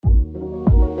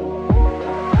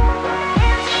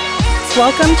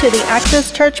Welcome to the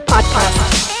Access Church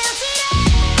Podcast.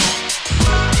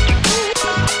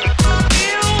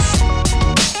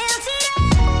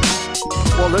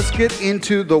 Well, let's get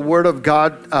into the Word of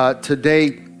God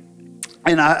today.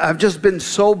 And I've just been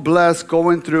so blessed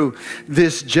going through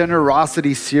this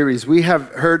generosity series. We have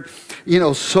heard,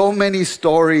 so many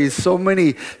stories, so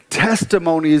many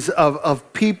testimonies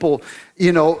of people,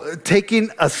 taking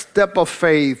a step of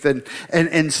faith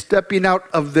and stepping out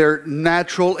of their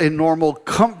natural and normal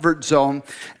comfort zone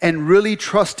and really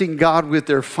trusting God with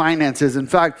their finances. In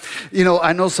fact,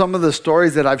 I know some of the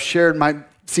stories that I've shared might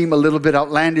seem a little bit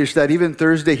outlandish, that even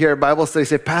Thursday here at Bible study,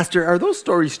 say, Pastor, are those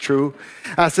stories true?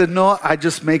 I said, no, I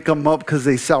just make them up because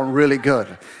they sound really good.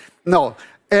 No,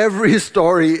 every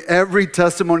story, every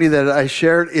testimony that I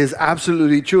shared is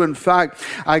absolutely true. In fact,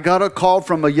 I got a call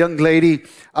from a young lady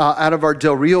out of our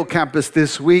Del Rio campus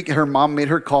this week. Her mom made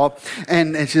her call,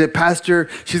 and she said, Pastor,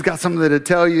 she's got something to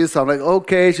tell you. So I'm like,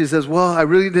 okay. She says, well, I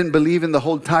really didn't believe in the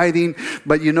whole tithing,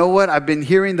 but you know what? I've been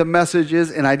hearing the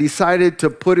messages, and I decided to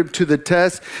put it to the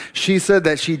test. She said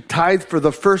that she tithed for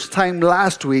the first time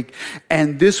last week,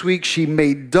 and this week she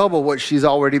made double what she's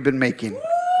already been making.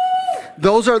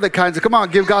 Those are the kinds of, come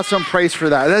on, give God some praise for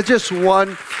that. That's just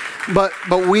one. But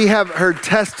we have heard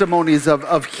testimonies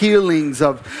of healings,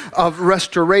 of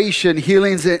restoration,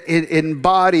 healings in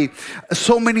body,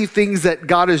 so many things that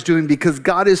God is doing because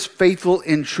God is faithful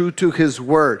and true to His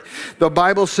word. The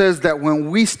Bible says that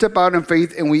when we step out in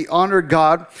faith and we honor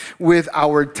God with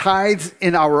our tithes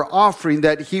and our offering,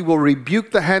 that He will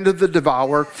rebuke the hand of the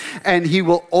devourer and He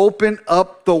will open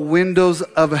up the windows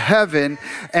of heaven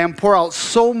and pour out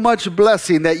so much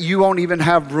blessing that you won't even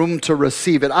have room to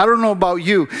receive it. I don't know about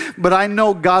you, but I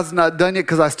know God's not done yet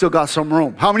because I still got some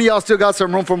room. How many of y'all still got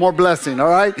some room for more blessing, all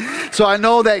right? So I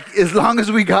know that as long as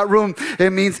we got room, it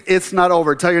means it's not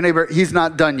over. Tell your neighbor, he's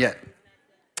not done yet.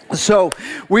 So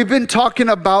we've been talking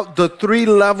about the three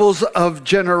levels of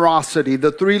generosity,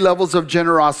 the three levels of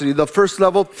generosity. The first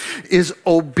level is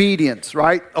obedience,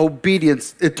 right?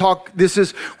 Obedience. This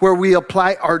is where we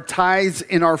apply our tithes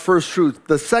in our first fruits.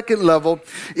 The second level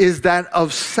is that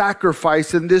of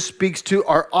sacrifice, and this speaks to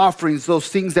our offerings, those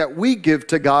things that we give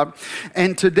to God.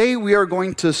 And today we are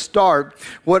going to start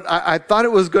what I thought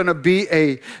it was going to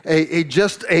be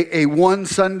just a one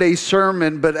Sunday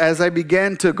sermon, but as I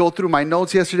began to go through my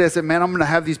notes yesterday, I said, man, I'm going to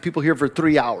have these people here for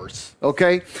 3 hours,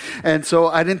 okay? And so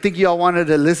I didn't think y'all wanted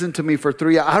to listen to me for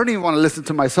 3 hours. I don't even want to listen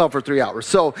to myself for 3 hours.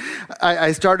 So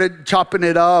I started chopping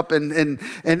it up and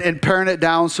paring it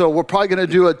down. So we're probably going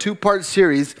to do a 2-part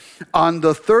series on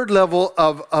the third level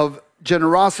of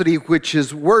generosity, which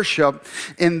is worship,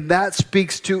 and that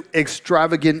speaks to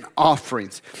extravagant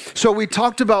offerings. So we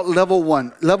talked about level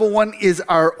one. Level one is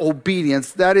our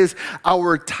obedience. That is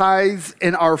our tithes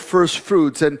and our first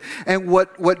fruits. And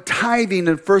what tithing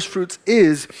and first fruits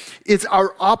is, it's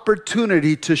our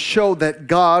opportunity to show that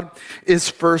God is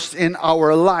first in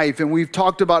our life. And we've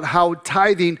talked about how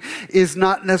tithing is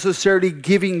not necessarily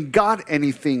giving God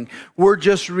anything. We're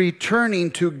just returning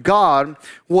to God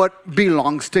what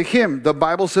belongs to Him. The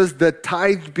Bible says the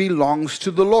tithe belongs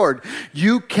to the Lord.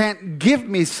 You can't give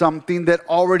me something that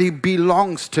already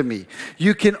belongs to me.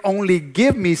 You can only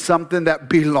give me something that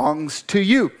belongs to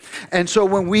you. And so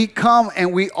when we come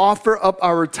and we offer up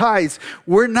our tithes,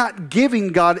 we're not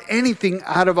giving God anything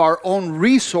out of our own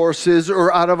resources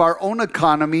or out of our own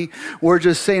economy. We're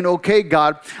just saying, okay,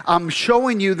 God, I'm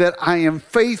showing you that I am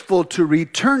faithful to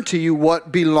return to you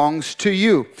what belongs to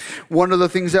you. One of the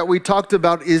things that we talked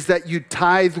about is that you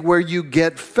tithe where you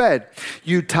get fed.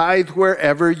 You tithe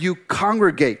wherever you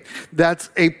congregate. That's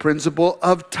a principle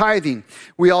of tithing.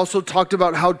 We also talked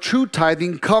about how true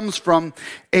tithing comes from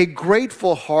a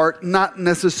grateful heart, not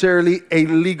necessarily a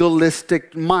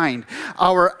legalistic mind.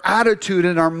 Our attitude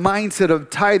and our mindset of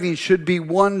tithing should be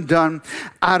one done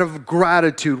out of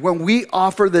gratitude. When we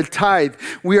offer the tithe,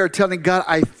 we are telling God,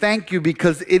 I thank you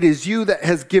because it is you that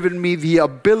has given me the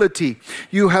ability.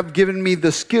 You have given me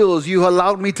the skills. You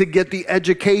allowed me to get the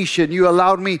education. You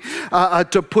allowed me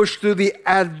to push through the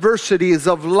adversities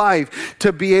of life,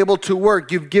 to be able to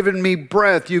work. You've given me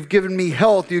breath. You've given me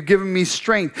health. You've given me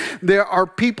strength. There are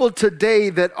people today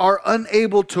that are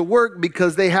unable to work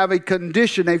because they have a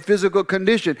condition, a physical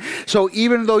condition. So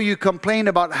even though you complain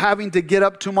about having to get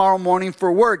up tomorrow morning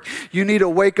for work, you need to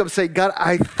wake up and say, God,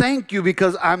 I thank you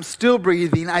because I'm still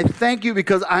breathing. I thank you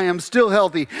because I am still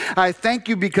healthy. I thank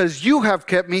you because you have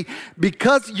kept me.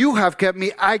 Because you have kept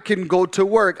me, I can go to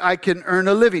work. I can earn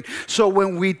a living. So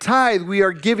when we tithe, we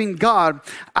are giving God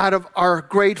out of our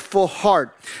grateful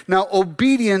heart. Now,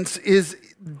 obedience is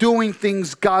doing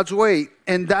things God's way.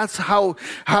 And that's how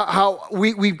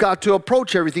we've got to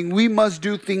approach everything. We must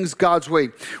do things God's way.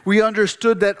 We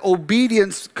understood that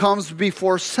obedience comes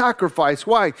before sacrifice.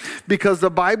 Why? Because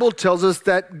the Bible tells us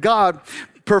that God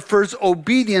prefers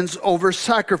obedience over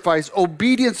sacrifice.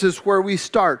 Obedience is where we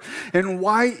start. And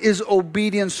why is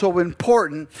obedience so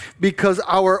important? Because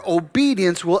our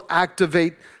obedience will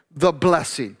activate the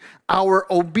blessing. Our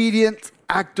obedience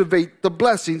activate the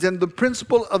blessings. And the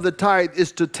principle of the tithe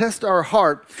is to test our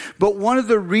heart. But one of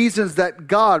the reasons that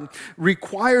God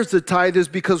requires the tithe is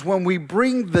because when we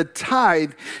bring the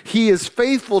tithe, He is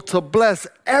faithful to bless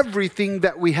everything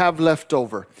that we have left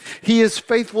over. He is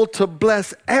faithful to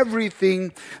bless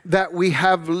everything that we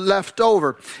have left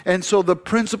over. And so the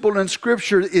principle in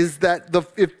Scripture is that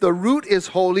if the root is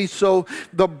holy, so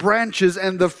the branches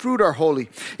and the fruit are holy.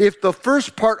 If the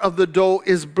first part of the dough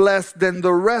is blessed, then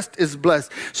the rest is blessed.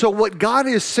 So what God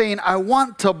is saying, I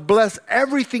want to bless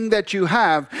everything that you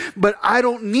have, but I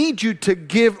don't need you to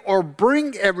give or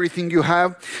bring everything you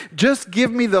have. Just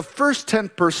give me the first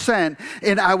 10%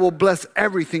 and I will bless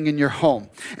everything in your home.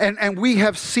 And we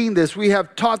have seen this. We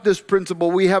have taught this principle.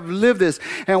 We have lived this.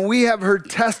 And we have heard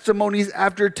testimonies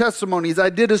after testimonies. I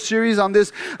did a series on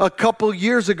this a couple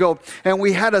years ago, and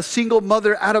we had a single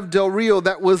mother out of Del Rio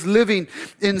that was living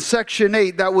in Section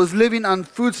 8, that was living on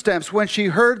food stamps. When she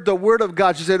heard the word of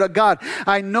God, she said, God,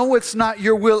 I know it's not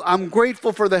your will. I'm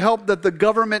grateful for the help that the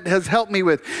government has helped me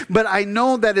with, but I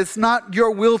know that it's not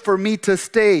your will for me to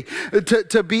stay,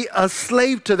 to be a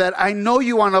slave to that. I know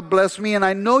you want to bless me, and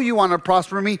I know you want to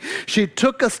prosper me. She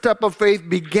took a step of faith,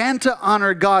 began to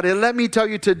honor God, and let me tell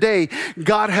you today,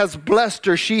 God has blessed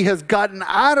her. She has gotten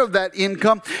out of that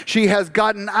income. She has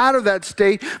gotten out of that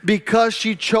state because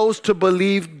she chose to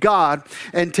believe God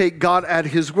and take God at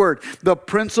His word. The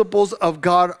principles of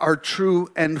God are true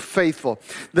and faithful.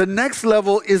 The next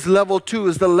level is level 2,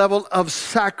 is the level of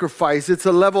sacrifice. It's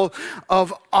a level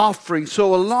of offering.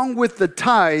 So along with the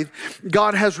tithe,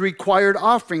 God has required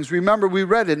offerings. Remember, we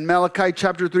read in Malachi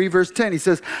chapter 3, verse 10. He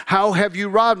says, how have you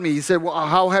robbed me? He said, well,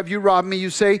 how have you robbed me? You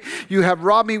say, you have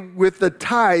robbed me with the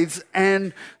tithes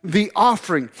and the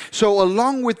offering. So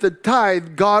along with the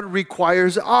tithe, God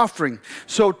requires offering.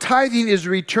 So tithing is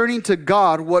returning to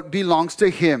God what belongs to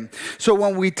Him. So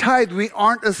when we tithe, we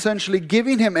aren't essentially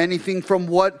giving Him anything from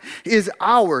what is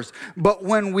ours. But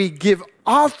when we give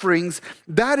offerings,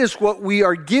 that is what we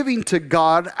are giving to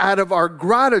God out of our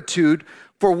gratitude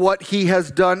for what He has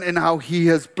done and how He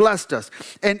has blessed us.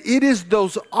 And it is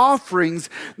those offerings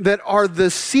that are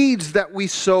the seeds that we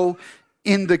sow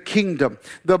in the kingdom.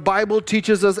 The Bible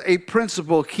teaches us a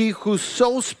principle. He who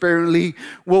sows sparingly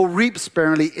will reap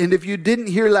sparingly. And if you didn't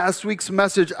hear last week's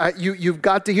message, you've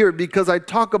got to hear it, because I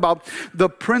talk about the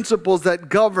principles that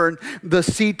govern the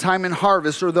seed time and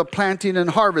harvest, or the planting and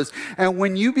harvest. And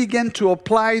when you begin to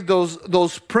apply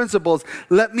those principles,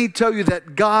 let me tell you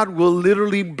that God will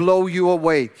literally blow you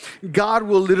away. God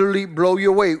will literally blow you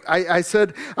away. I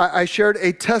shared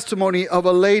a testimony of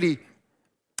a lady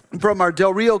from our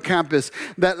Del Rio campus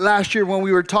that last year when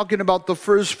we were talking about the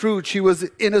first fruit, she was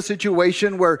in a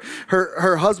situation where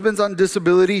her husband's on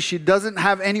disability. She doesn't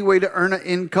have any way to earn an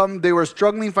income. They were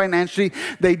struggling financially.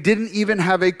 They didn't even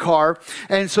have a car.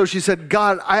 And so she said,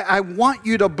 God, I want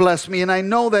you to bless me. And I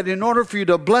know that in order for you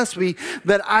to bless me,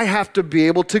 that I have to be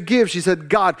able to give. She said,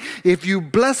 God, if you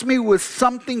bless me with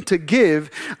something to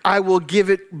give, I will give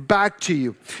it back to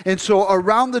you. And so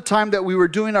around the time that we were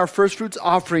doing our first fruits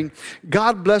offering,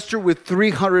 God blessed her with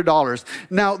 $300.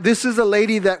 Now, this is a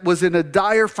lady that was in a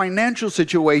dire financial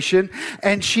situation,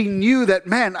 and she knew that,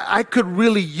 man, I could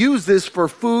really use this for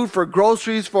food, for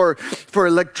groceries, for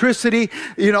electricity.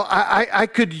 You know, I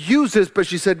could use this, but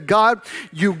she said, God,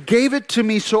 you gave it to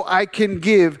me so I can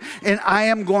give, and I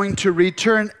am going to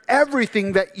return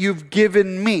everything that you've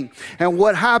given me. And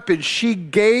what happened? She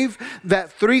gave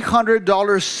that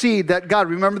 $300 seed that God,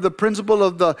 remember the principle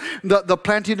of the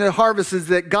planting and harvest is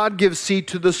that God gives seed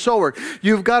to the sower.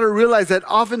 You've got to realize that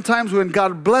oftentimes when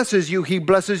God blesses you, He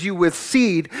blesses you with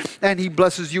seed and He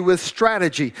blesses you with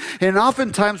strategy. And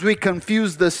oftentimes we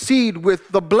confuse the seed with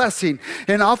the blessing.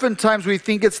 And oftentimes we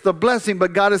think it's the blessing,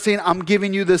 but God is saying, I'm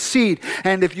giving you the seed.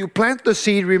 And if you plant the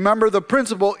seed, remember the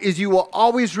principle is you will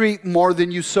always reap more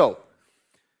than you sow.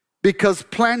 Because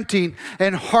planting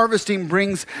and harvesting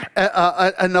brings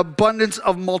an abundance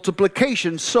of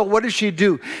multiplication. So what did she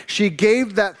do? She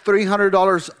gave that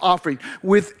 $300 offering.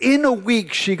 Within a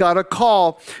week, she got a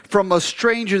call from a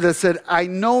stranger that said, I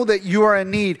know that you are in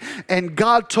need, and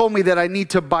God told me that I need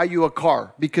to buy you a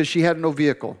car, because she had no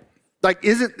vehicle. Like,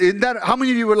 isn't that, how many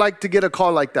of you would like to get a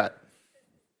call like that?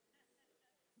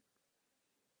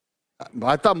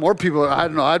 I thought more people, I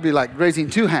don't know, I'd be like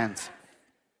raising two hands.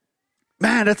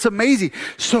 Man, that's amazing.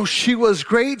 So she was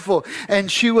grateful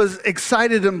and she was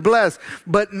excited and blessed.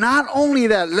 But not only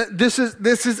that, this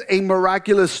is a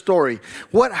miraculous story.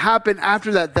 What happened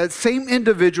after that? That same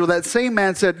individual, that same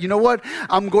man said, you know what?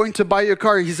 I'm going to buy your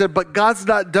car. He said, but God's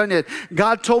not done yet.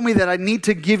 God told me that I need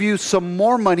to give you some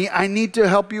more money. I need to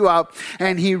help you out.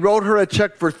 And he wrote her a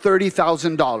check for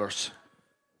 $30,000.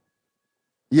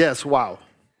 Yes, wow.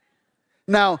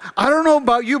 Now, I don't know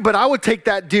about you, but I would take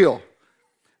that deal.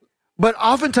 But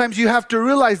oftentimes you have to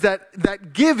realize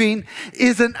that giving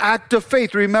is an act of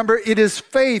faith. Remember, it is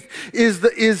faith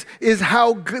is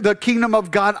how the kingdom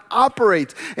of God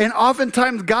operates. And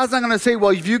oftentimes God's not going to say, well,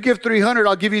 if you give 300,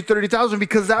 I'll give you 30,000,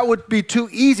 because that would be too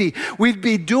easy. We'd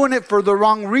be doing it for the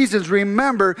wrong reasons.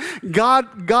 Remember,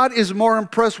 God is more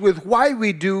impressed with why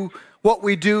we do what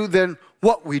we do than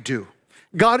what we do.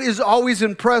 God is always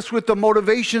impressed with the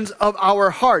motivations of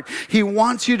our heart. He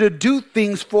wants you to do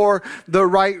things for the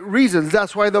right reasons.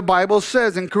 That's why the Bible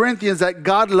says in Corinthians that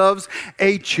God loves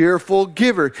a cheerful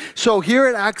giver. So here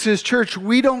at Access Church,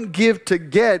 we don't give to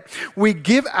get. We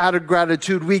give out of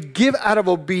gratitude. We give out of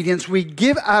obedience. We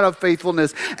give out of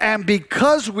faithfulness. And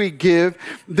because we give,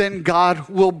 then God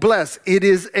will bless. It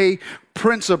is a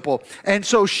principle. And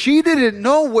so she didn't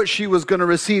know what she was going to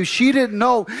receive. She didn't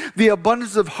know the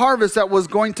abundance of harvest that was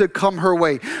going to come her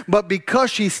way. But because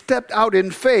she stepped out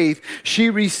in faith, she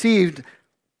received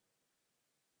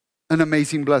an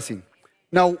amazing blessing.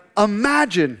 Now,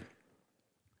 imagine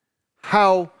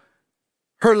how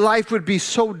her life would be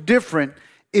so different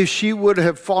if she would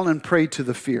have fallen prey to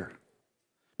the fear.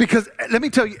 Because let me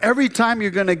tell you, every time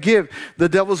you're going to give, the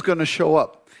devil's going to show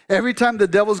up. Every time the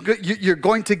devil's you're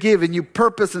going to give and you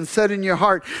purpose and set in your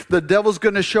heart, the devil's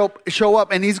going to show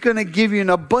up, and he's going to give you an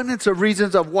abundance of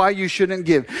reasons of why you shouldn't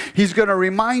give. He's going to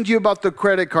remind you about the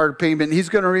credit card payment. He's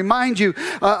going to remind you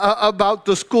about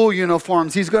the school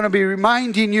uniforms. He's going to be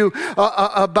reminding you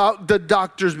about the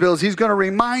doctor's bills. He's going to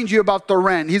remind you about the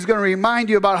rent. He's going to remind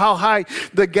you about how high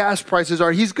the gas prices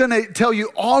are. He's going to tell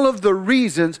you all of the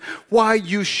reasons why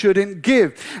you shouldn't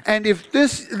give. And if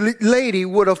this lady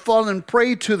would have fallen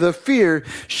prey to the fear,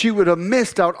 she would have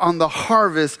missed out on the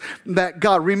harvest that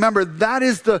God. Remember, that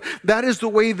is the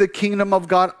way the kingdom of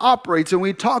God operates. And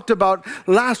we talked about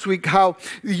last week how,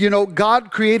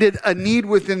 God created a need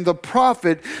within the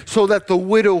prophet so that the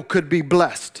widow could be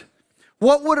blessed.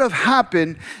 What would have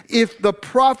happened if the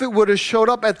prophet would have showed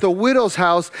up at the widow's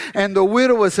house and the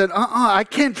widow would have said, I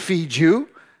can't feed you.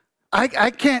 I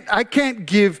can't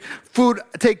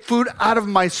take food out of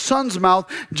my son's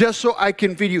mouth just so I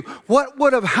can feed you. What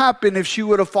would have happened if she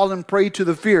would have fallen prey to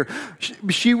the fear?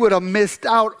 She would have missed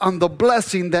out on the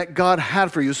blessing that God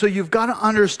had for you. So you've got to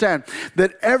understand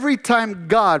that every time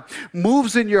God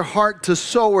moves in your heart to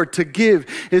sow or to give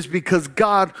is because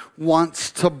God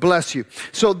wants to bless you.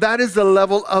 So that is the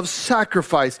level of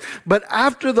sacrifice. But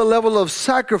after the level of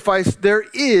sacrifice, there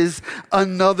is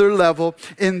another level,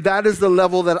 and that is the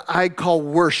level that I call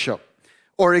worship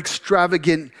or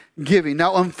extravagant giving.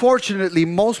 Now, unfortunately,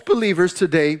 most believers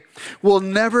today will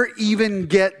never even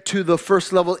get to the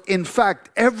first level. In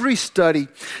fact, every study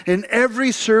and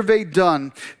every survey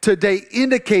done today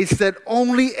indicates that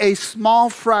only a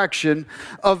small fraction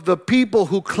of the people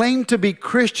who claim to be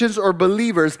Christians or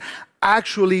believers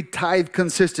actually tithe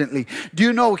consistently. Do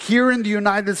you know, here in the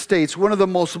United States, one of the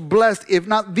most blessed, if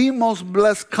not the most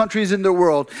blessed countries in the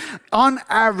world, on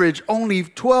average, only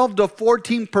 12 to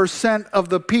 14% of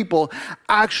the people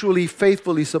actually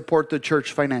faithfully support the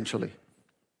church financially.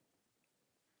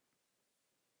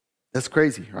 That's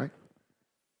crazy, right?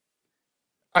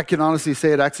 I can honestly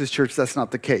say at Access Church, that's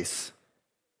not the case.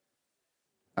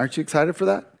 Aren't you excited for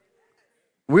that?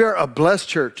 We are a blessed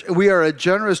church. We are a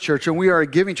generous church, and we are a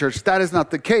giving church. That is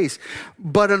not the case.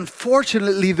 But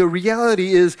unfortunately, the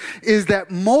reality is that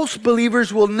most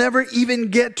believers will never even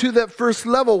get to that first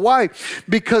level. Why?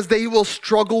 Because they will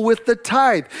struggle with the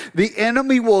tithe. The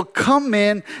enemy will come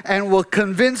in and will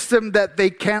convince them that they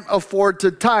can't afford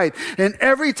to tithe. And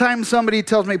every time somebody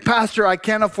tells me, Pastor, I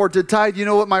can't afford to tithe, you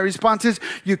know what my response is?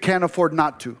 You can't afford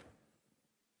not to.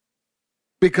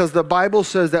 Because the Bible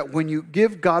says that when you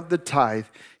give God the tithe,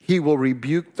 He will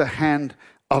rebuke the hand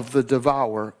of the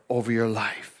devourer over your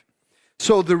life.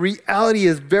 So the reality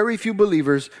is very few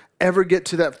believers ever get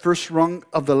to that first rung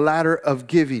of the ladder of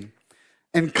giving.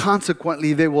 And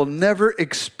consequently, they will never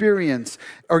experience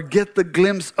or get the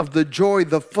glimpse of the joy,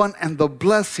 the fun, and the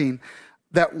blessing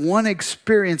that one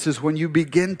experiences when you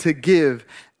begin to give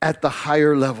at the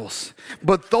higher levels.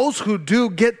 But those who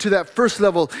do get to that first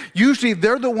level, usually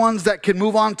they're the ones that can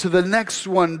move on to the next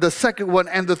one, the second one,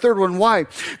 and the third one. Why?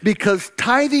 Because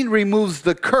tithing removes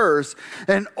the curse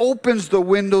and opens the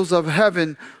windows of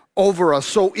heaven over us.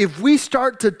 So if we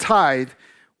start to tithe,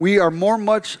 we are more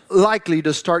much likely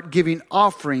to start giving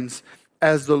offerings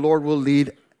as the Lord will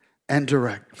lead and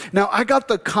direct. Now, I got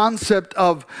the concept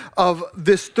of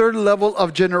this third level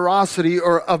of generosity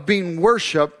or of being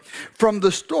worship from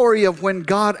the story of when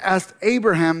God asked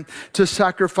Abraham to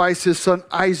sacrifice his son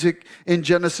Isaac in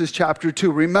Genesis chapter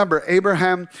 2. Remember,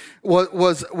 Abraham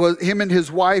was him and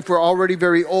his wife were already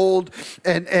very old,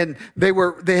 and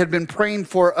they had been praying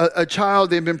for a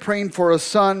child. They'd been praying for a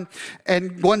son,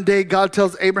 and one day God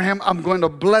tells Abraham, I'm going to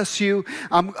bless you.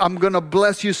 I'm going to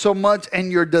bless you so much,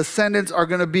 and your descendants are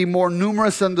going to be more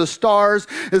numerous than the stars.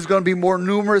 It's going to be more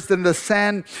numerous than the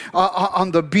sand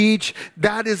on the beach.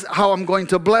 That is how I'm going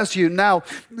to bless you. Now,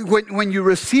 when you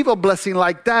receive a blessing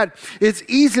like that, it's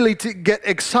easily to get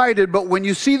excited, but when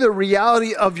you see the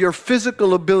reality of your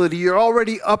physical ability, you're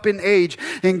already up in age,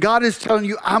 and God is telling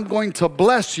you, I'm going to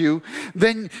bless you,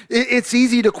 then it's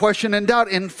easy to question and doubt.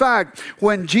 In fact,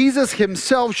 when Jesus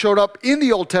himself showed up in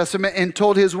the Old Testament and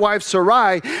told his wife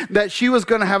Sarai that she was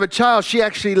going to have a child, she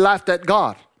actually laughed at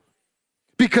God.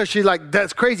 Because she's like,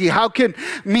 that's crazy. How can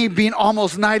me being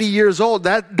almost 90 years old,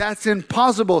 that's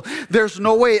impossible. There's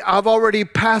no way. I've already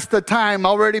passed the time,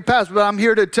 but I'm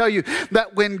here to tell you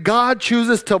that when God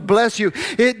chooses to bless you,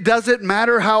 it doesn't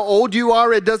matter how old you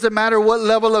are. It doesn't matter what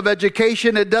level of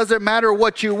education. It doesn't matter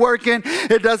what you work in.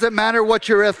 It doesn't matter what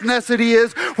your ethnicity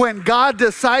is. When God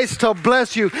decides to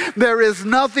bless you, there is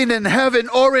nothing in heaven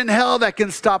or in hell that can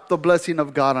stop the blessing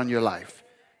of God on your life.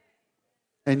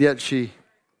 And yet she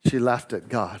laughed at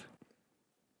God.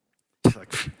 She's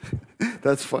like,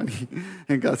 that's funny.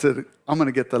 And God said, I'm going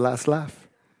to get the last laugh.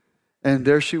 And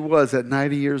there she was at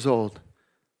 90 years old,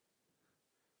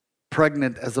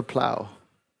 pregnant as a plow.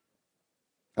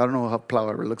 I don't know how a plow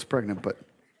ever looks pregnant, but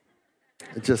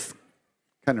it just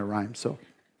kind of rhymes. So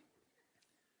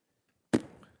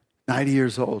 90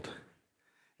 years old.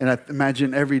 And I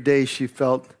imagine every day she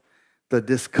felt the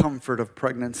discomfort of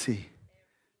pregnancy.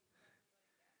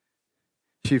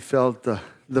 She felt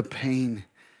the pain.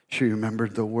 She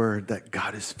remembered the word that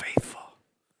God is faithful.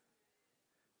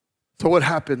 So what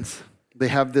happens? They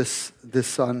have this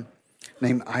son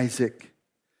named Isaac.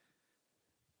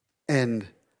 And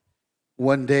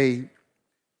one day,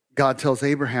 God tells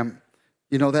Abraham,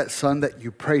 you know that son that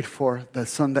you prayed for, that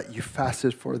son that you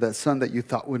fasted for, that son that you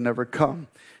thought would never come?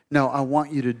 No, I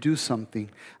want you to do something.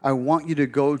 I want you to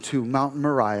go to Mount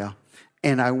Moriah,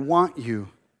 and I want you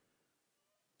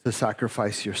to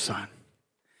sacrifice your son.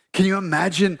 Can you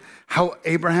imagine how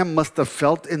Abraham must have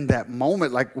felt in that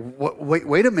moment? Like,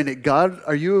 wait a minute, God,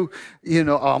 are you, I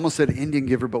almost said Indian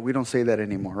giver, but we don't say that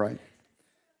anymore, right?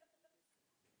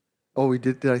 Oh, we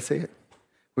did I say it?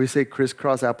 We say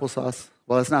crisscross applesauce?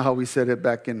 Well, that's not how we said it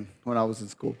back when I was in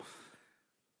school.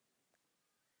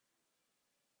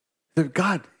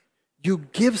 God, you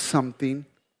give something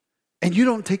and you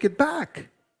don't take it back.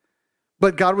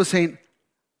 But God was saying,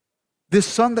 this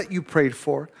son that you prayed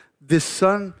for, this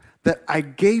son that I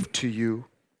gave to you,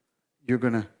 you're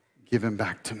going to give him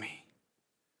back to me.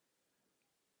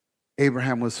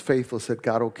 Abraham was faithful, said,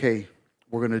 God, okay,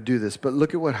 we're going to do this. But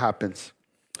look at what happens.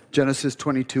 Genesis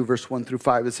 22, verse 1 through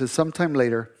 5. It says, sometime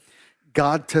later,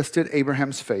 God tested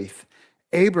Abraham's faith.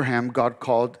 Abraham, God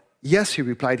called. Yes, he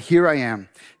replied, here I am.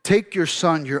 Take your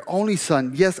son, your only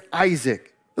son. Yes,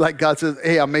 Isaac. Like God says,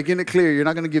 hey, I'm making it clear. You're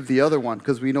not going to give the other one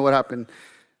because we know what happened.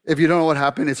 If you don't know what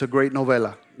happened, it's a great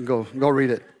novella. Go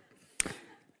read it.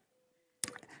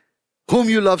 Whom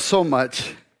you love so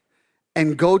much,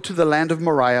 and go to the land of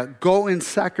Moriah. Go and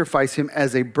sacrifice him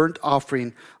as a burnt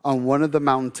offering on one of the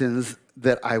mountains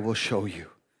that I will show you.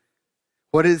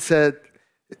 What it said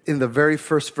in the very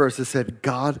first verse, it said,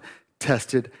 God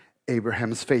tested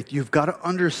Abraham's faith. You've got to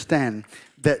understand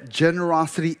that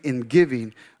generosity and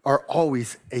giving are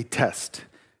always a test.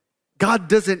 God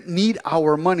doesn't need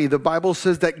our money. The Bible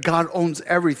says that God owns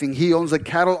everything. He owns the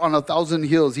cattle on 1,000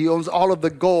 hills. He owns all of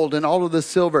the gold and all of the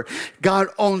silver. God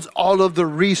owns all of the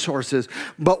resources.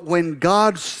 But when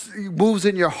God moves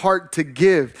in your heart to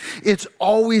give, it's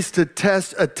always a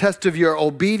test of your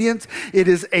obedience. It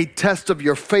is a test of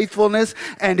your faithfulness,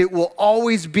 and it will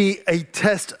always be a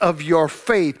test of your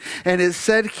faith. And it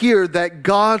said here that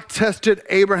God tested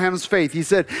Abraham's faith. He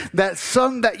said, that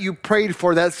son that you prayed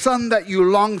for, that son that you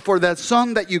longed for, that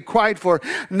son that you cried for,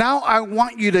 now I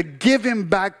want you to give him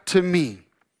back to me.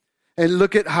 And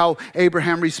look at how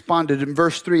Abraham responded. In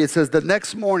verse 3, it says, the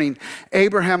next morning,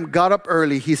 Abraham got up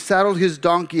early. He saddled his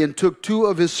donkey and took 2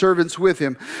 of his servants with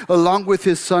him, along with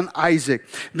his son Isaac.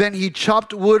 Then he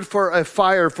chopped wood for a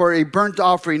fire for a burnt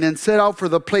offering and set out for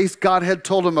the place God had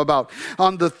told him about.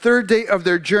 On the 3rd day of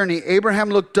their journey,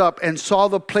 Abraham looked up and saw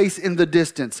the place in the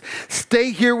distance. Stay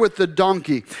here with the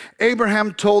donkey.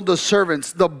 Abraham told the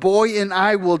servants, the boy and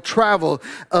I will travel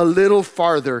a little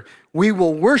farther. We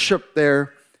will worship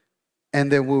there, and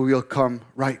then we will come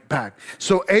right back.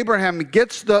 So Abraham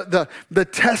gets the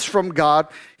test from God.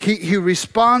 He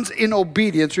responds in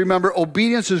obedience. Remember,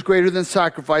 obedience is greater than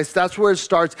sacrifice. That's where it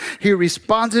starts. He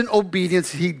responds in obedience.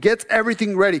 He gets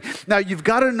everything ready. Now, you've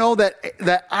got to know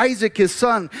that Isaac, his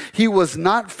son, he was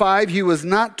not 5. He was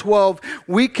not 12.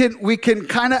 We can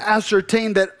kind of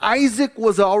ascertain that Isaac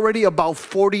was already about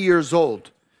 40 years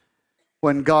old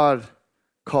when God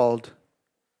called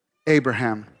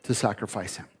Abraham to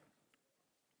sacrifice him.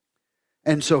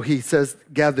 And so he says,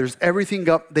 gathers everything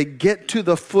up. They get to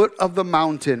the foot of the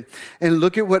mountain. And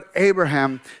look at what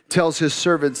Abraham tells his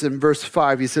servants in verse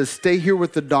 5. He says, stay here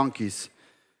with the donkeys.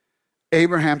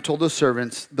 Abraham told the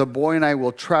servants, the boy and I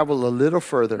will travel a little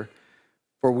further,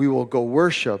 for we will go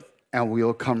worship and we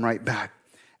will come right back.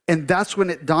 And that's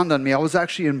when it dawned on me. I was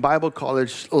actually in Bible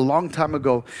college a long time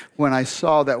ago when I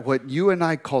saw that what you and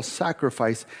I call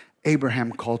sacrifice,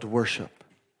 Abraham called worship.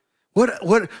 What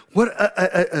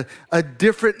a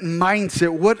different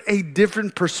mindset. What a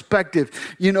different perspective.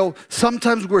 You know,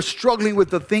 sometimes we're struggling with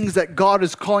the things that God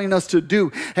is calling us to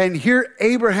do. And here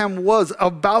Abraham was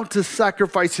about to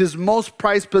sacrifice his most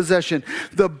prized possession,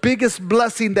 the biggest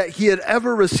blessing that he had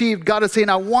ever received. God is saying,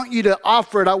 I want you to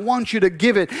offer it. I want you to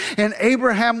give it. And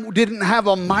Abraham didn't have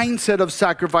a mindset of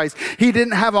sacrifice. He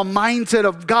didn't have a mindset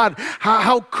of, God,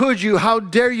 how could you, how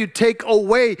dare you take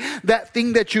away that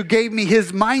thing that you gave me?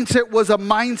 His mindset was a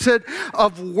mindset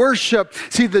of worship.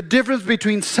 See, the difference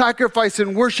between sacrifice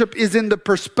and worship is in the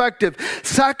perspective.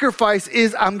 Sacrifice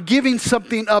is I'm giving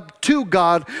something up to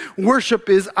God. Worship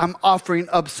is I'm offering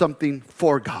up something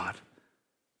for God.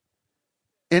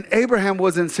 And Abraham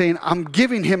wasn't saying, I'm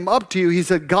giving him up to you. He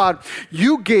said, God,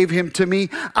 you gave him to me.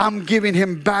 I'm giving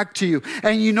him back to you.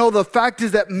 And you know, the fact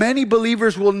is that many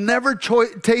believers will never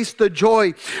taste the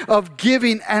joy of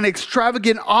giving an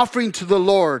extravagant offering to the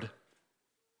Lord.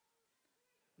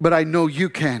 But I know you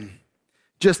can.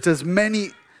 Just as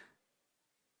many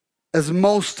as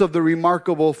most of the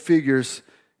remarkable figures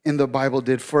in the Bible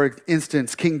did. For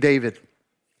instance, King David.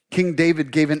 King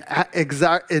David gave an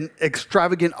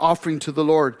extravagant offering to the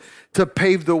Lord to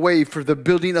pave the way for the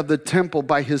building of the temple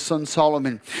by his son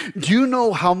Solomon. Do you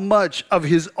know how much of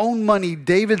his own money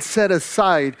David set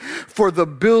aside for the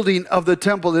building of the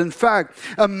temple? In fact,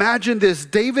 imagine this.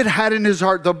 David had in his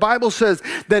heart, the Bible says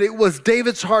that it was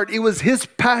David's heart. It was his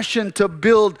passion to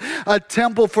build a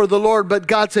temple for the Lord. But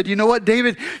God said, you know what,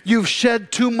 David, you've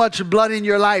shed too much blood in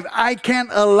your life. I can't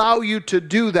allow you to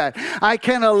do that. I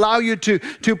can't allow you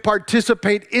to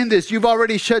participate in this. You've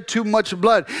already shed too much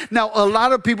blood. Now, a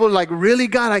lot of people are like, really,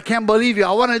 God, I can't believe you.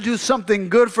 I want to do something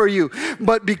good for you.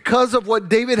 But because of what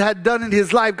David had done in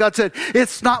his life, God said,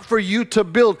 it's not for you to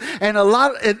build. And a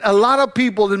lot of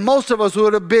people, and most of us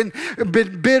would have been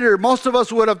bitter. Most of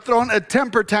us would have thrown a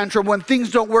temper tantrum when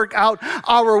things don't work out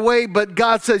our way. But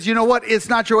God says, you know what? It's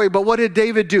not your way. But what did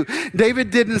David do? David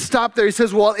didn't stop there. He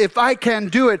says, well, if I can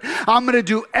do it, I'm going to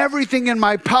do everything in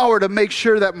my power to make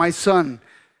sure that my son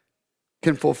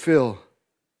can fulfill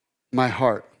my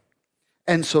heart.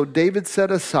 And so David set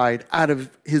aside out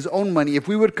of his own money, if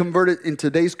we would convert it in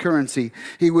today's currency,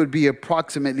 it would be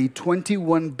approximately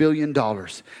 $21 billion.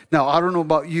 Now, I don't know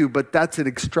about you, but that's an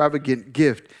extravagant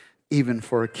gift even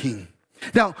for a king.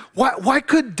 Now, why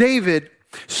could David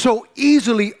so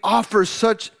easily offer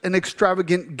such an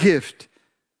extravagant gift?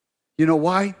 You know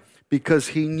why? Because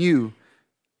he knew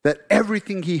that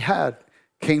everything he had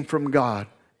came from God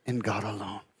and God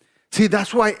alone. See,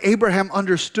 that's why Abraham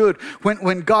understood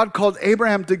when God called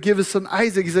Abraham to give his son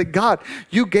Isaac. He said, God,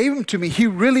 you gave him to me. He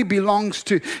really belongs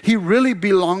to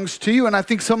you. And I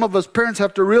think some of us parents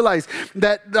have to realize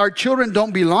that our children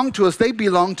don't belong to us. They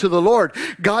belong to the Lord.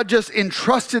 God just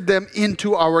entrusted them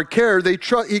into our care.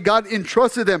 God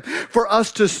entrusted them for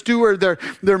us to steward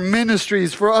their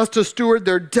ministries, for us to steward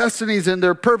their destinies and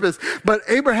their purpose. But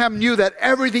Abraham knew that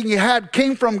everything he had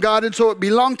came from God, and so it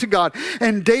belonged to God.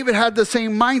 And David had the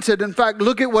same mindset. In fact,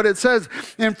 look at what it says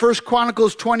in 1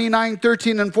 Chronicles 29,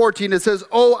 13 and 14. It says,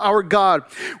 oh, our God,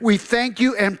 we thank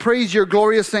you and praise your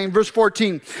glorious name. Verse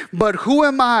 14, but who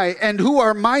am I and who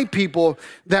are my people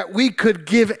that we could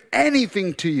give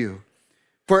anything to you?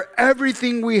 For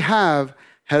everything we have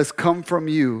has come from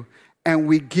you, and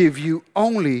we give you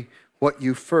only what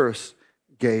you first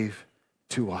gave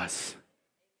to us.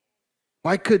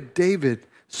 Why could David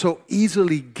so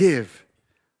easily give?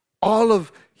 All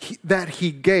of that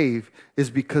he gave is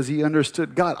because he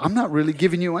understood, God, I'm not really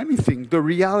giving you anything. The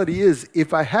reality is,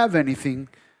 if I have anything,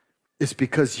 it's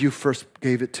because you first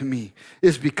gave it to me.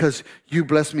 It's because you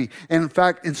blessed me. And in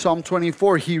fact, in Psalm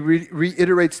 24, he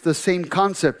reiterates the same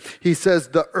concept. He says,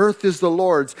 the earth is the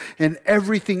Lord's and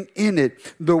everything in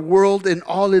it, the world and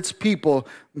all its people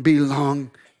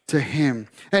belong to him.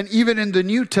 And even in the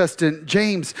New Testament,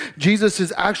 James,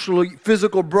 Jesus' actual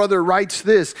physical brother, writes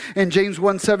this in James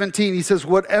 1:17. He says,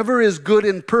 whatever is good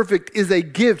and perfect is a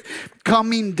gift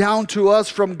coming down to us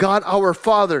from God our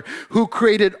Father, who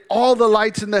created all the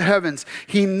lights in the heavens.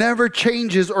 He never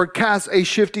changes or casts a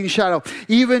shifting shadow.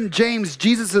 Even James,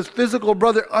 Jesus' physical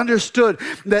brother, understood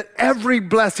that every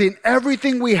blessing,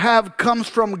 everything we have comes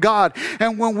from God.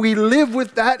 And when we live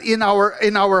with that in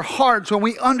our hearts, when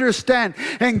we understand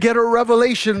and get a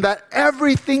revelation that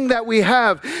everything that we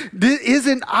have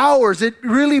isn't ours, it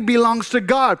really belongs to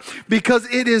God, because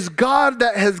it is God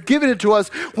that has given it to us.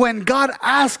 When God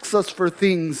asks us for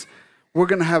things, we're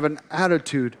going to have an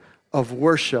attitude of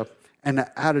worship and an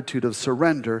attitude of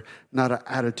surrender, not an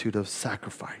attitude of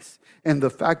sacrifice. And the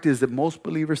fact is that most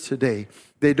believers today,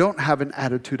 they don't have an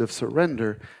attitude of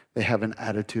surrender, they have an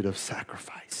attitude of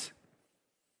sacrifice.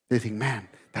 They think, man,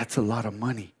 that's a lot of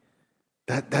money.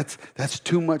 That's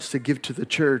too much to give to the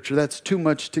church, or that's too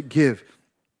much to give.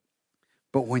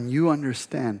 But when you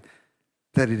understand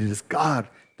that it is God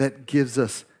that gives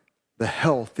us the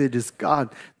health, it is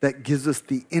God that gives us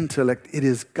the intellect, it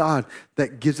is God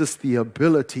that gives us the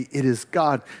ability, it is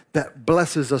God that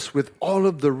blesses us with all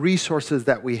of the resources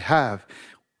that we have,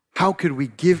 how could we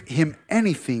give him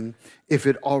anything if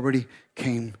it already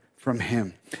came from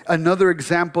him? Another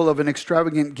example of an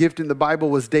extravagant gift in the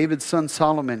Bible was David's son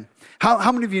Solomon.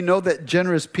 How many of you know that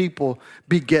generous people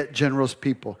beget generous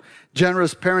people?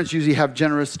 Generous parents usually have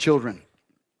generous children,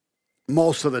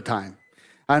 most of the time.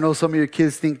 I know some of your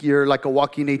kids think you're like a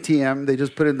walking ATM. They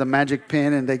just put in the magic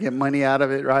pin and they get money out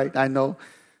of it, right? I know.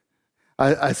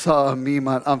 I saw a meme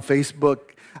on Facebook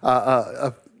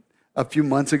a few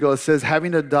months ago. It says,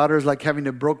 having a daughter is like having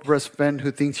a broke breast friend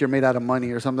who thinks you're made out of money,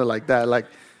 or something like that.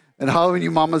 And how many of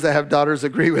you mamas that have daughters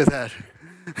agree with that?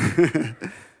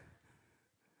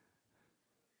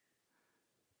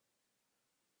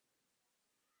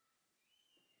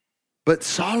 But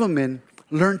Solomon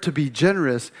learned to be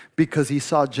generous because he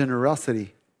saw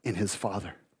generosity in his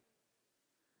father.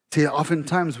 See,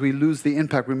 oftentimes we lose the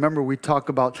impact. Remember, we talk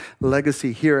about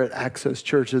legacy here at Access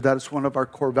Church. That is one of our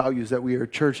core values, that we are a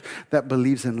church that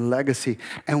believes in legacy.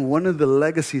 And one of the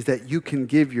legacies that you can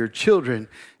give your children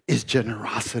is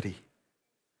generosity.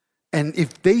 And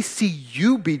if they see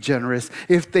you be generous,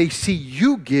 if they see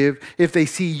you give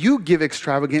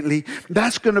extravagantly,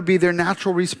 that's going to be their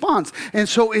natural response. And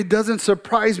so it doesn't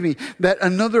surprise me that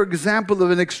another example of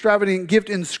an extravagant gift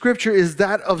in Scripture is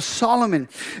that of Solomon.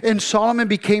 And Solomon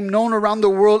became known around the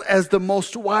world as the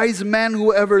most wise man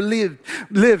who ever lived.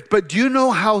 But do you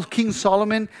know how King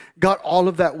Solomon got all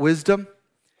of that wisdom?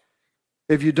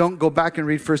 If you don't, go back and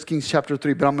read 1 Kings chapter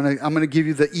 3. But I'm going to give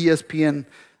you the ESPN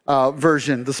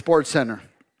version, the Sports Center.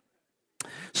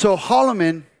 So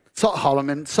Solomon,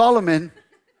 Deanne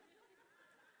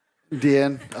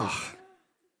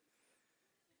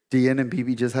and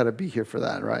BB just had to be here for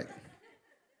that, right?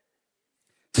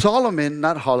 Solomon,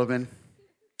 not Holloman,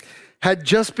 had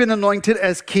just been anointed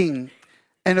as king.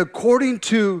 And according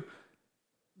to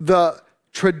the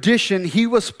tradition, he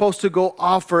was supposed to go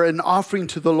offer an offering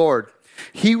to the Lord.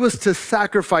 He was to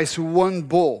sacrifice one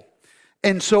bull.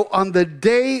 And so on the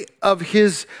day of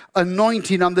his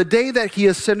anointing, on the day that he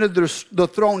ascended the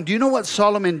throne, do you know what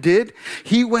Solomon did?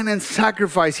 He went and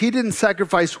sacrificed. He didn't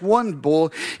sacrifice one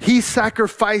bull. He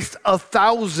sacrificed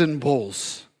 1,000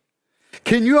 bulls.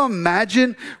 Can you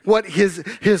imagine what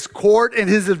his court and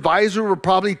his advisor were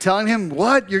probably telling him?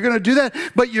 What? You're going to do that?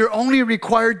 But you're only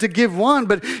required to give one,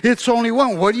 but it's only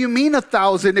one. What do you mean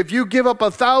 1,000? If you give up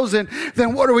 1,000,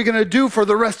 then what are we going to do for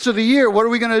the rest of the year? What are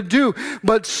we going to do?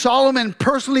 But Solomon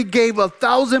personally gave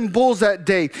 1,000 bulls that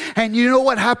day. And you know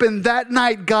what happened? That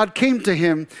night, God came to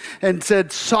him and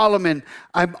said, Solomon,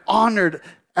 I'm honored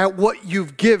at what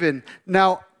you've given.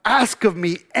 Now ask of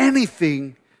me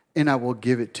anything and I will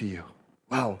give it to you.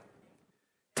 Wow.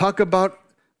 Talk about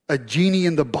a genie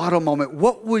in the bottle moment.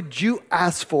 What would you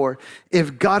ask for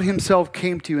if God himself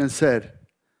came to you and said,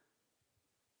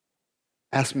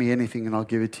 ask me anything and I'll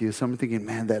give it to you? So I'm thinking,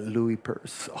 man, that Louis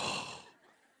purse. Oh.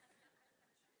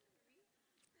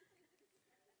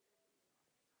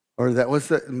 Or that was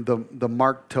the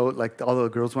Mark tote like all the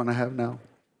girls want to have now.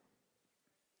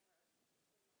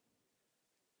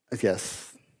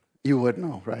 Yes, you would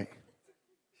know, right?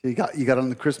 You got on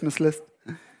the Christmas list?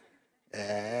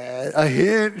 A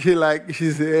hint.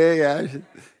 She said, yeah.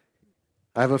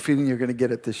 I have a feeling you're going to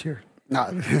get it this year. No.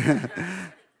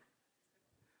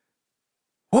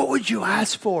 What would you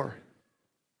ask for?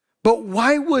 But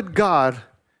why would God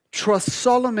trust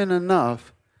Solomon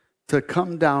enough to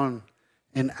come down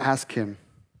and ask him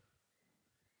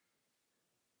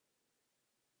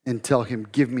and tell him,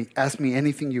 ask me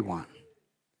anything you want?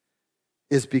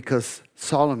 Is because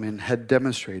Solomon had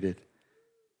demonstrated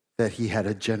that he had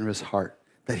a generous heart,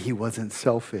 that he wasn't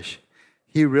selfish.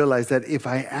 He realized that if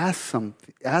I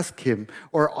ask him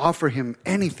or offer him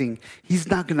anything, he's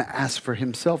not going to ask for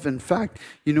himself. In fact,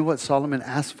 you know what Solomon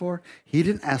asked for? He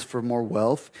didn't ask for more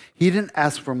wealth. He didn't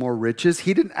ask for more riches.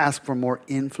 He didn't ask for more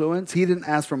influence. He didn't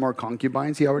ask for more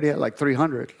concubines. He already had like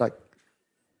 300. But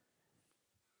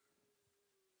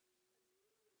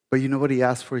you know what he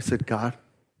asked for? He said, God,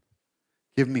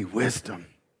 give me wisdom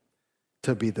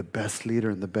to be the best leader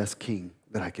and the best king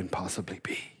that I can possibly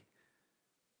be.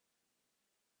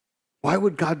 Why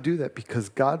would God do that? Because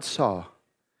God saw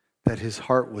that his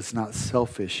heart was not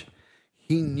selfish.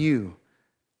 He knew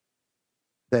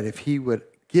that if he would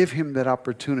give him that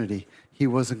opportunity, he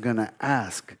wasn't going to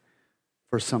ask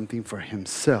for something for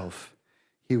himself.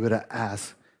 He would have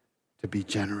asked to be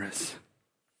generous.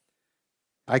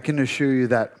 I can assure you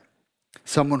that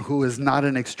someone who is not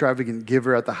an extravagant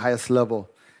giver at the highest level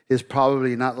is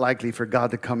probably not likely for God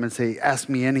to come and say, ask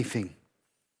me anything.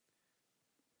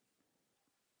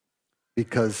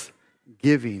 Because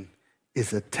giving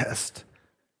is a test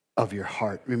of your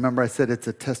heart. Remember I said it's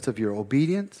a test of your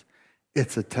obedience,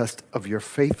 it's a test of your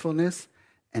faithfulness,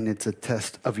 and it's a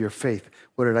test of your faith.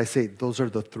 What did I say? Those are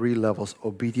the three levels: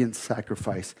 obedience,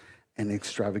 sacrifice, and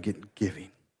extravagant giving.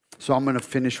 So I'm going to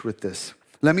finish with this.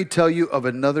 Let me tell you of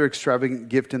another extravagant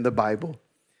gift in the Bible.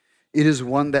 It is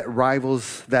one that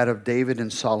rivals that of David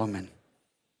and Solomon.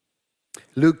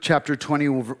 Luke chapter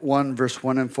 21, verse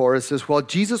 1 and 4, it says, while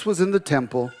Jesus was in the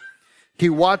temple, he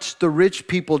watched the rich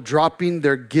people dropping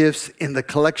their gifts in the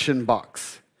collection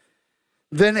box.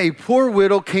 Then a poor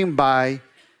widow came by,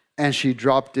 and she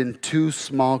dropped in 2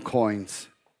 small coins.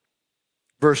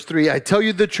 Verse 3, I tell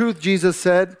you the truth, Jesus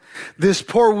said, this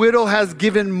poor widow has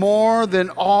given more than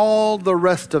all the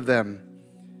rest of them,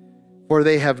 for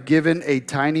they have given a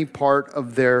tiny part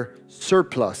of their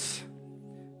surplus.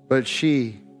 But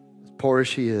she, as poor as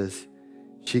she is,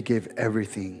 she gave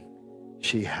everything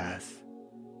she has.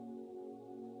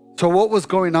 So what was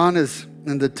going on is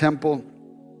in the temple,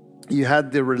 you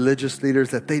had the religious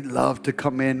leaders that they loved to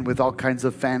come in with all kinds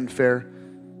of fanfare.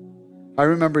 I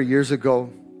remember years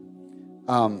ago,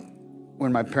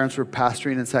 when my parents were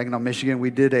pastoring in Saginaw, Michigan, we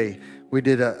did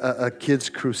a kids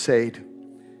crusade,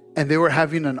 and they were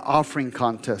having an offering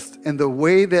contest. And the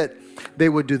way that they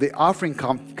would do the offering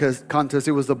contest,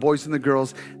 it was the boys and the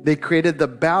girls. They created the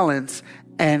balance,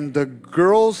 and the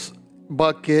girls'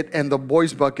 bucket and the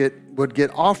boys' bucket would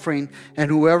get offering,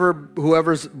 and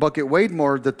whoever's bucket weighed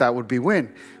more, that would be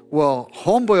win. Well,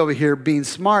 homeboy over here, being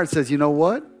smart, says, you know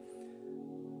what?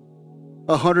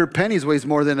 100 pennies weighs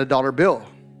more than a dollar bill.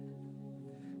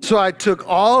 So I took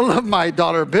all of my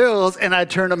dollar bills and I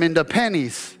turned them into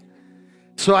pennies.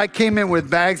 So I came in with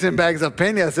bags and bags of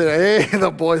pennies. I said, hey,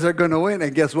 the boys are going to win.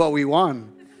 And guess what? We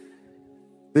won.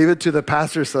 Leave it to the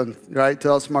pastor's son, right? To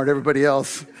outsmart everybody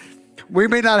else. We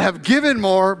may not have given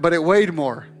more, but it weighed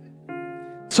more.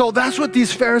 So that's what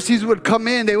these Pharisees would come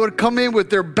in. They would come in with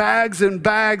their bags and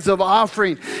bags of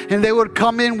offering. And they would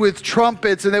come in with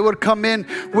trumpets. And they would come in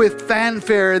with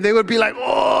fanfare. And they would be like,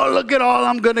 oh, look at all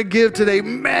I'm going to give today.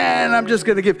 Man, I'm just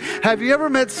going to give. Have you ever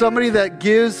met somebody that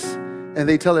gives and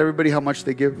they tell everybody how much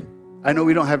they give? I know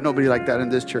we don't have nobody like that in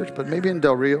this church, but maybe in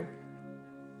Del Rio.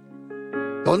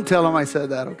 Don't tell them I said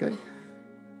that, okay?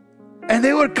 And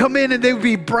they would come in and they would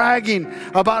be bragging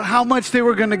about how much they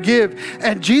were going to give.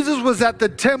 And Jesus was at the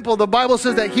temple. The Bible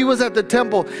says that he was at the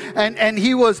temple, and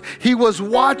he was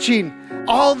watching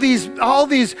all these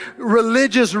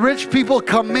religious rich people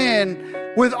come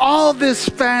in with all this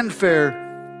fanfare.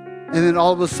 And then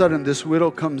all of a sudden this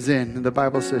widow comes in, and the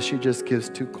Bible says she just gives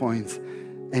 2 coins.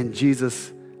 And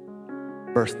Jesus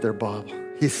burst their bubble.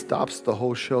 He stops the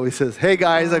whole show. He says, hey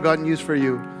guys, I got news for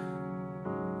you.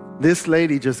 This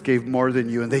lady just gave more than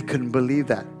you, and they couldn't believe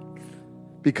that.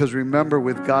 Because remember,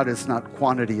 with God, it's not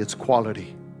quantity, it's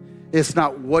quality. It's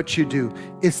not what you do,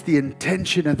 it's the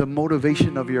intention and the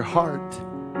motivation of your heart.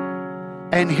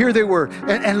 And here they were.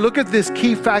 And look at this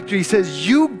key factor. He says,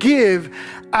 you give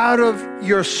out of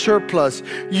your surplus.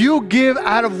 You give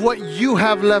out of what you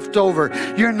have left over.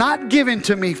 You're not giving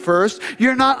to me first.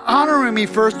 You're not honoring me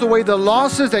first the way the law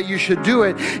says that you should do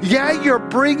it. Yeah, you're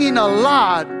bringing a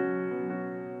lot,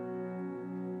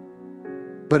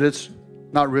 but it's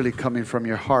not really coming from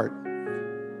your heart.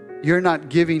 You're not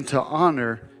giving to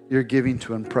honor. You're giving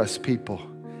to impress people.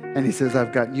 And he says,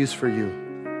 I've got news for you.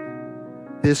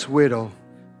 This widow,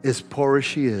 as poor as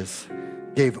she is,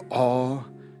 gave all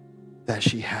that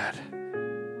she had.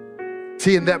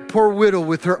 See, and that poor widow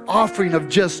with her offering of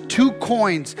just 2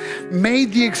 coins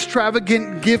made the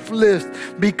extravagant gift list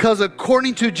because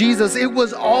according to Jesus, it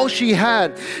was all she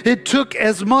had. It took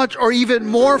as much or even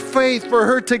more faith for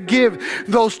her to give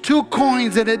those 2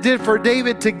 coins than it did for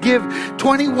David to give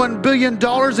 $21 billion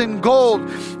in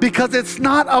gold, because it's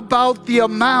not about the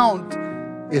amount,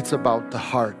 it's about the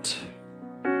heart.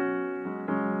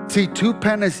 See, 2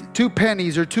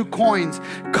 pennies or 2 coins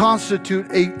constitute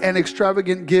an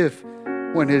extravagant gift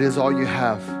when it is all you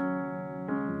have.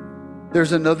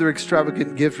 There's another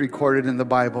extravagant gift recorded in the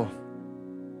Bible.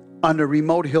 On a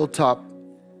remote hilltop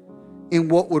in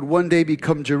what would one day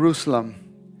become Jerusalem,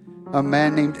 a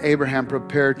man named Abraham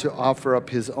prepared to offer up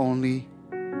his only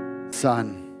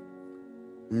son.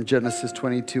 In Genesis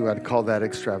 22, I'd call that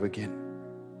extravagant.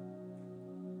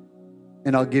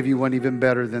 And I'll give you one even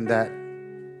better than that.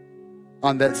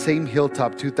 On that same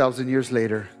hilltop, 2,000 years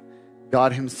later,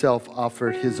 God himself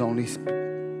offered his only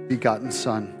begotten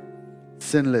son,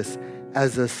 sinless,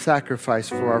 as a sacrifice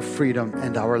for our freedom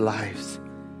and our lives.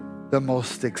 The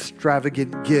most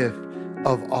extravagant gift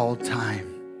of all time.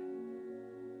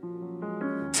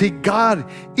 See, God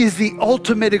is the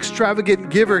ultimate extravagant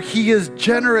giver. He is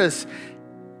generous,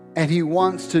 and he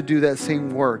wants to do that same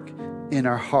work in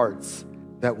our hearts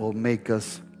that will make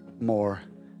us more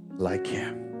like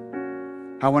him.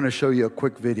 I want to show you a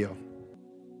quick video.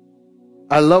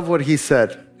 I love what he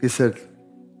said. He said,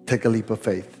 take a leap of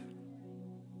faith.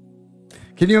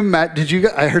 Can you imagine?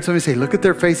 I heard somebody say, look at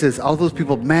their faces. All those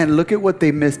people, man, look at what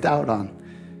they missed out on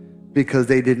because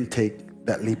they didn't take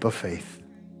that leap of faith.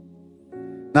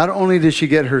 Not only did she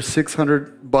get her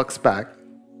 $600 back,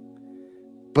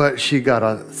 but she got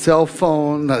a cell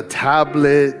phone, a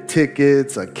tablet,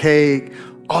 tickets, a cake,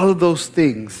 all of those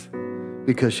things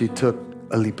because she took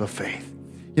a leap of faith.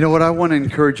 You know what? I want to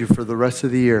encourage you for the rest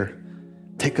of the year.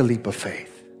 Take a leap of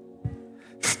faith.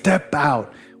 Step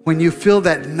out. When you feel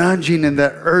that nudging and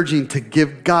that urging to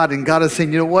give God, and God is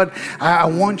saying, you know what? I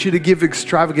want you to give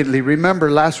extravagantly.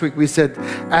 Remember, last week we said,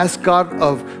 ask God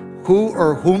of who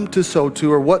or whom to sow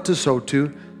to or what to sow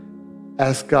to.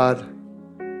 Ask God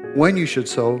when you should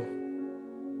sow,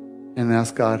 and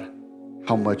ask God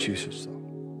how much you should sow.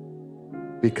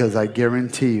 Because I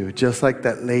guarantee you, just like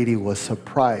that lady was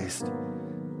surprised,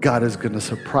 God is going to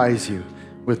surprise you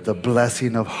with the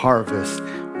blessing of harvest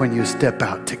when you step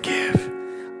out to give.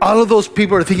 All of those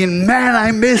people are thinking, man,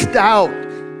 I missed out.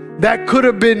 That could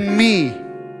have been me.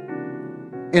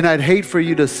 And I'd hate for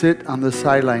you to sit on the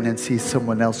sideline and see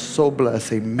someone else so blessed,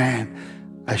 say, man,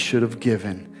 I should have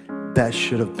given. That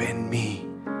should have been me.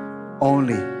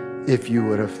 Only if you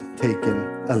would have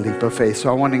taken a leap of faith. So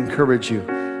I want to encourage you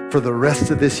for the rest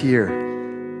of this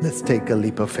year, let's take a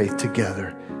leap of faith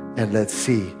together and let's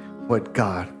see what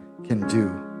God can do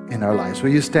in our lives.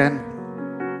 Will you stand?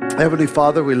 Heavenly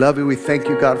Father, we love you. We thank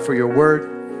you, God, for your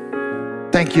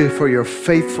word. Thank you for your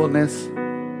faithfulness.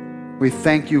 We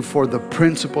thank you for the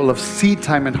principle of seed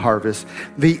time and harvest,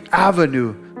 the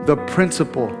avenue, the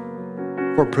principle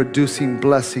for producing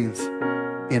blessings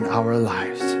in our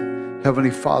lives.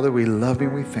 Heavenly Father, we love you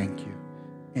and we thank you.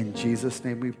 In Jesus'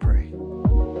 name we pray.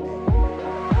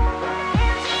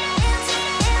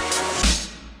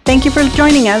 Thank you for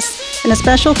joining us, and a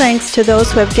special thanks to those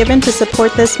who have given to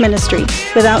support this ministry.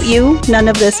 Without you, none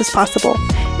of this is possible.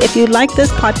 If you like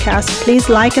this podcast, please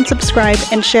like and subscribe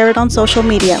and share it on social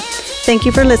media. Thank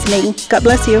you for listening. God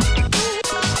bless you.